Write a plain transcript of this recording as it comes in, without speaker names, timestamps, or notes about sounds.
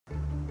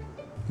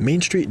Main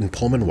Street in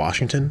Pullman,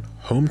 Washington,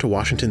 home to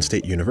Washington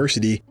State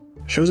University,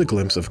 shows a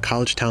glimpse of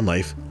college town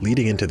life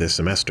leading into this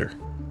semester.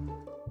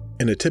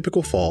 In a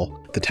typical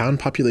fall, the town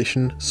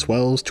population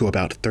swells to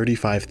about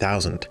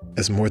 35,000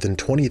 as more than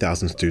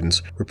 20,000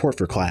 students report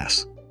for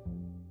class.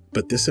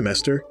 But this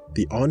semester,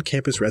 the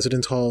on-campus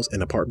residence halls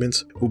and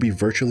apartments will be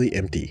virtually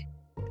empty,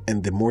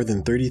 and the more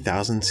than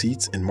 30,000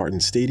 seats in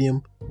Martin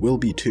Stadium will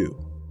be too.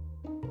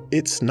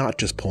 It's not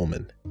just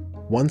Pullman.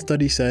 One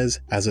study says,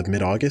 as of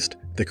mid-August,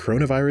 the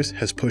coronavirus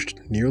has pushed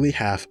nearly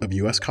half of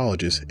U.S.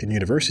 colleges and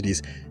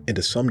universities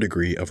into some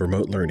degree of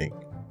remote learning.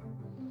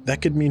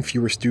 That could mean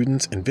fewer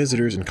students and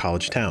visitors in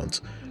college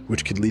towns,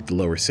 which could lead to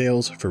lower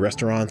sales for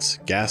restaurants,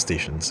 gas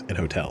stations, and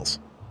hotels.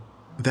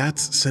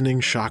 That's sending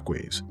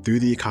shockwaves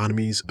through the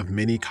economies of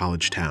many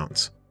college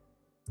towns.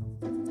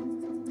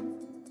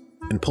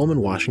 In Pullman,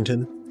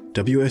 Washington,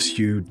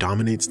 WSU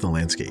dominates the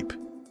landscape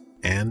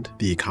and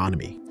the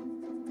economy.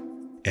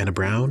 Anna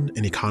Brown,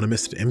 an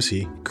economist at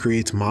MC,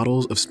 creates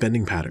models of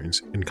spending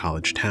patterns in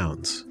college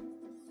towns.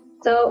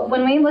 So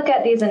when we look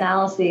at these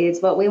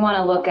analyses, what we want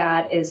to look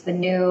at is the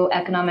new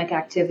economic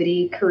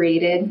activity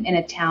created in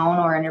a town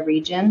or in a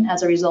region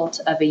as a result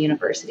of a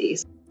university.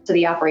 So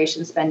the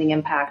operation spending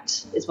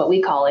impact is what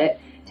we call it,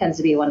 tends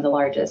to be one of the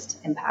largest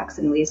impacts,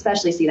 and we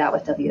especially see that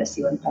with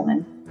WSU and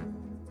Pullman.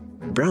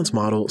 Brown's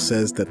model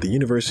says that the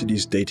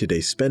university's day-to-day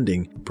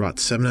spending brought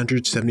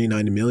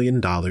 $779 million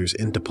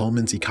into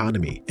Pullman's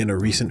economy in a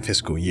recent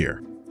fiscal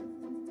year.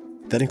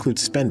 That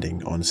includes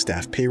spending on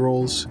staff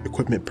payrolls,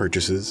 equipment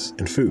purchases,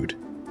 and food,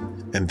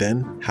 and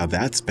then how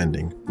that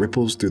spending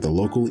ripples through the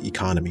local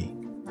economy.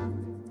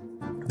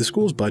 The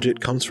school's budget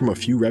comes from a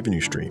few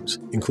revenue streams,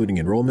 including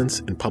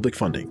enrollments and public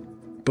funding.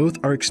 Both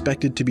are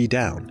expected to be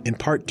down, in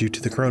part due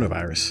to the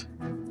coronavirus.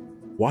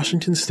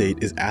 Washington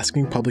State is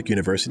asking public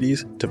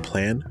universities to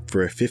plan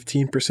for a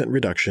 15%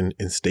 reduction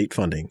in state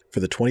funding for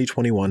the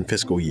 2021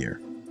 fiscal year.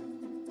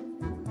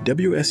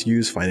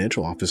 WSU's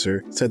financial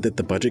officer said that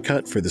the budget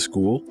cut for the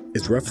school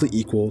is roughly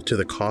equal to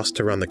the cost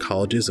to run the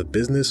colleges of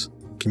business,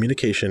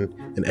 communication,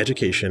 and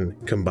education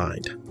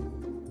combined.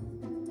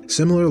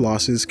 Similar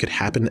losses could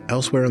happen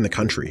elsewhere in the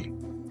country.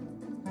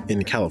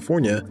 In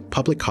California,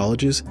 public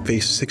colleges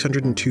face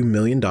 $602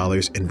 million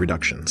in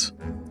reductions.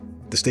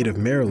 The state of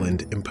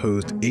Maryland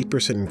imposed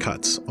 8% in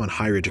cuts on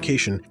higher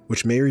education,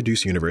 which may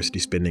reduce university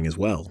spending as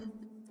well.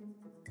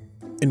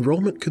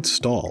 Enrollment could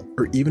stall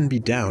or even be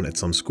down at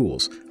some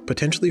schools,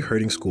 potentially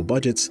hurting school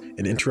budgets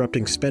and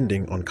interrupting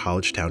spending on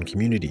college town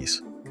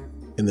communities.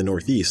 In the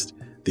Northeast,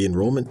 the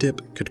enrollment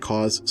dip could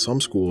cause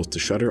some schools to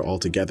shutter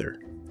altogether.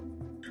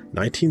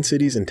 19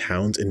 cities and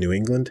towns in New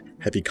England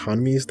have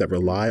economies that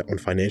rely on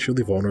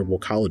financially vulnerable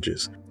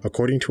colleges,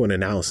 according to an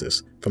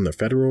analysis from the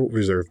Federal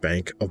Reserve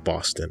Bank of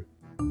Boston.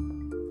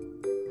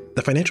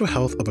 The financial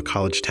health of a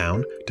college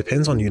town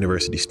depends on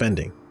university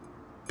spending,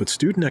 but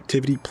student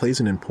activity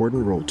plays an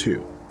important role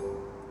too.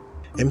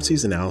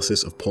 MC's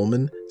analysis of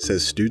Pullman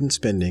says student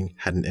spending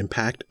had an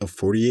impact of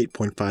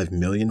 $48.5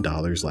 million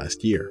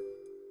last year.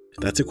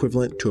 That's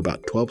equivalent to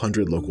about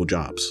 1,200 local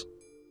jobs.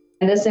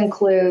 And this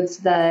includes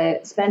the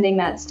spending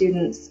that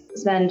students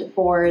spend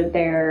for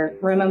their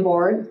room and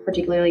board,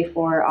 particularly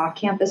for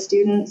off-campus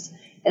students,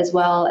 as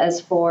well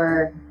as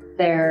for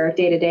their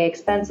day-to-day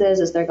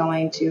expenses as they're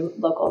going to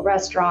local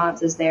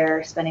restaurants, as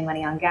they're spending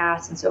money on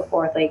gas and so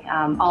forth.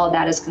 All of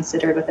that is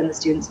considered within the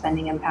student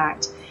spending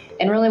impact.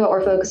 And really what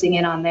we're focusing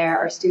in on there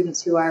are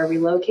students who are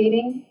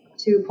relocating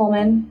to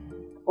Pullman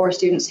or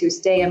students who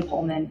stay in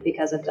Pullman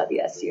because of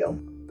WSU.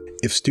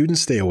 If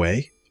students stay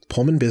away,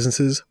 Pullman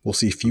businesses will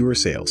see fewer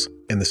sales,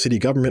 and the city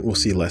government will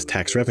see less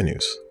tax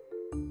revenues.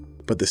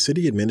 But the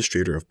city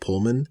administrator of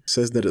Pullman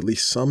says that at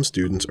least some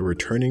students are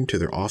returning to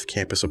their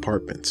off-campus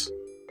apartments.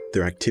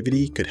 Their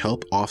activity could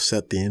help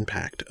offset the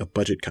impact of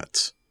budget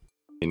cuts.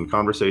 In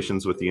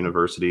conversations with the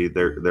university,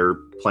 they're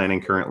planning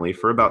currently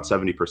for about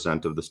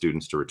 70% of the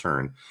students to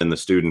return. And the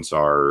students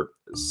are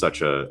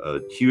such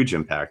a huge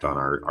impact on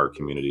our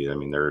community. I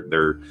mean,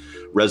 they're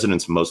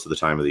residents most of the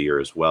time of the year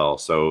as well.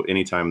 So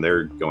anytime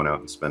they're going out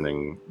and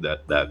spending,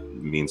 that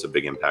means a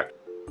big impact.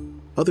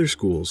 Other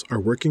schools are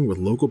working with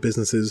local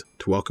businesses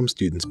to welcome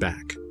students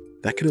back.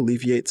 That could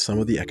alleviate some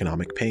of the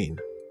economic pain.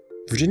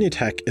 Virginia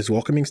Tech is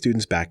welcoming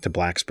students back to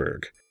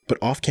Blacksburg, but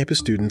off-campus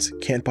students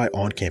can't buy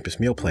on-campus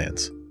meal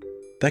plans.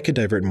 That could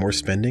divert more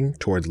spending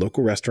toward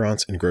local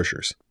restaurants and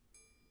grocers.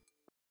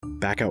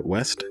 Back out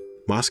west,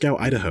 Moscow,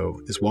 Idaho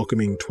is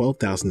welcoming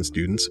 12,000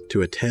 students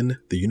to attend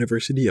the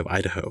University of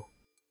Idaho.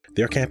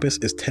 Their campus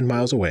is 10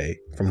 miles away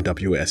from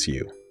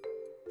WSU.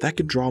 That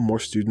could draw more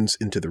students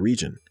into the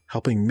region,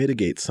 helping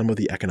mitigate some of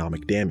the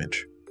economic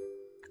damage.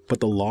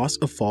 But the loss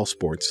of fall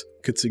sports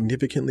could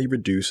significantly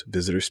reduce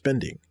visitor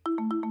spending.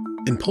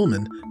 In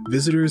Pullman,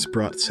 visitors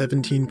brought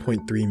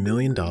 $17.3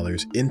 million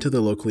into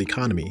the local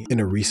economy in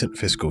a recent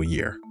fiscal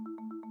year.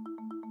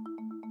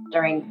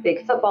 During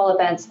big football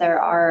events,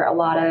 there are a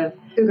lot of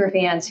Cougar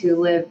fans who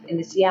live in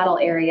the Seattle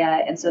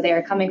area, and so they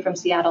are coming from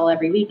Seattle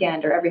every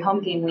weekend or every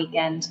home game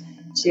weekend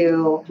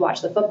to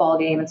watch the football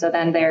game. And so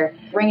then they're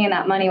bringing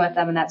that money with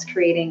them, and that's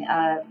creating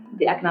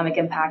the economic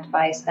impact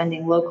by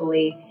spending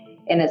locally.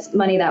 And it's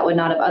money that would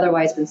not have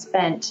otherwise been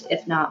spent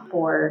if not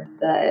for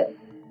the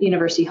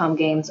university home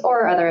games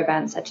or other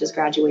events such as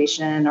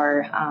graduation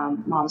or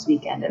Mom's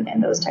Weekend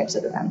and those types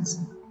of events.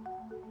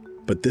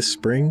 But this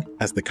spring,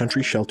 as the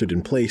country sheltered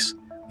in place,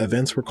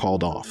 events were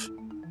called off.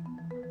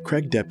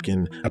 Craig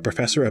Depkin, a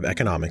professor of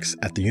economics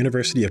at the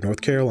University of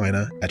North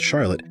Carolina at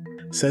Charlotte,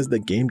 says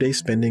that game day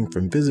spending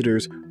from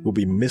visitors will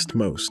be missed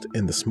most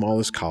in the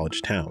smallest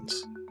college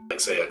towns. Like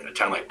say a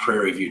town like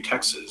Prairie View,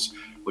 Texas,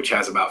 which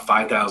has about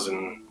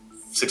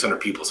 5,600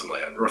 people, something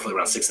like that, roughly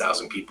around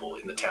 6,000 people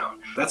in the town.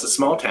 That's a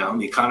small town.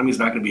 The economy is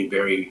not going to be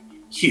very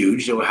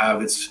huge. It will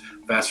have its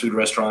fast food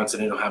restaurants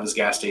and it'll have its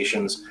gas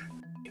stations.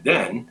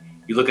 Then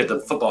you look at the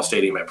football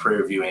stadium at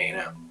Prairie View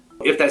A&M.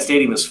 If that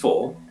stadium is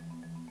full,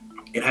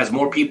 it has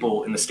more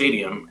people in the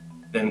stadium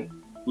than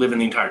live in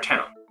the entire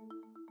town.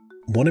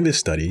 One of his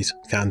studies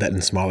found that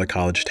in smaller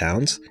college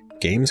towns,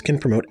 games can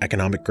promote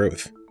economic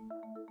growth.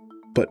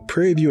 But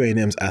Prairie View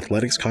A&M's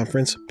athletics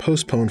conference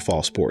postponed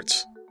fall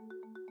sports.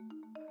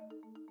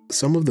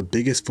 Some of the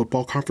biggest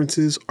football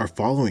conferences are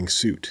following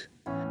suit.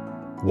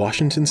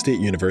 Washington State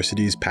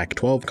University's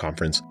Pac-12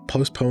 conference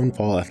postponed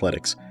fall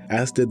athletics,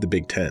 as did the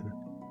Big Ten.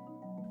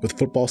 With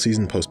football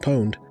season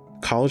postponed,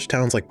 college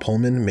towns like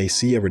Pullman may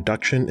see a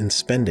reduction in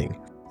spending,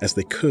 as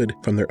they could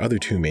from their other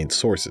two main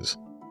sources.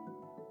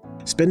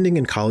 Spending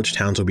in college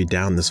towns will be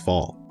down this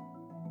fall.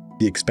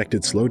 The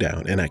expected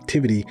slowdown in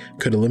activity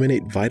could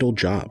eliminate vital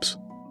jobs.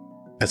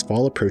 As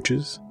fall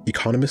approaches,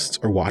 economists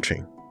are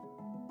watching.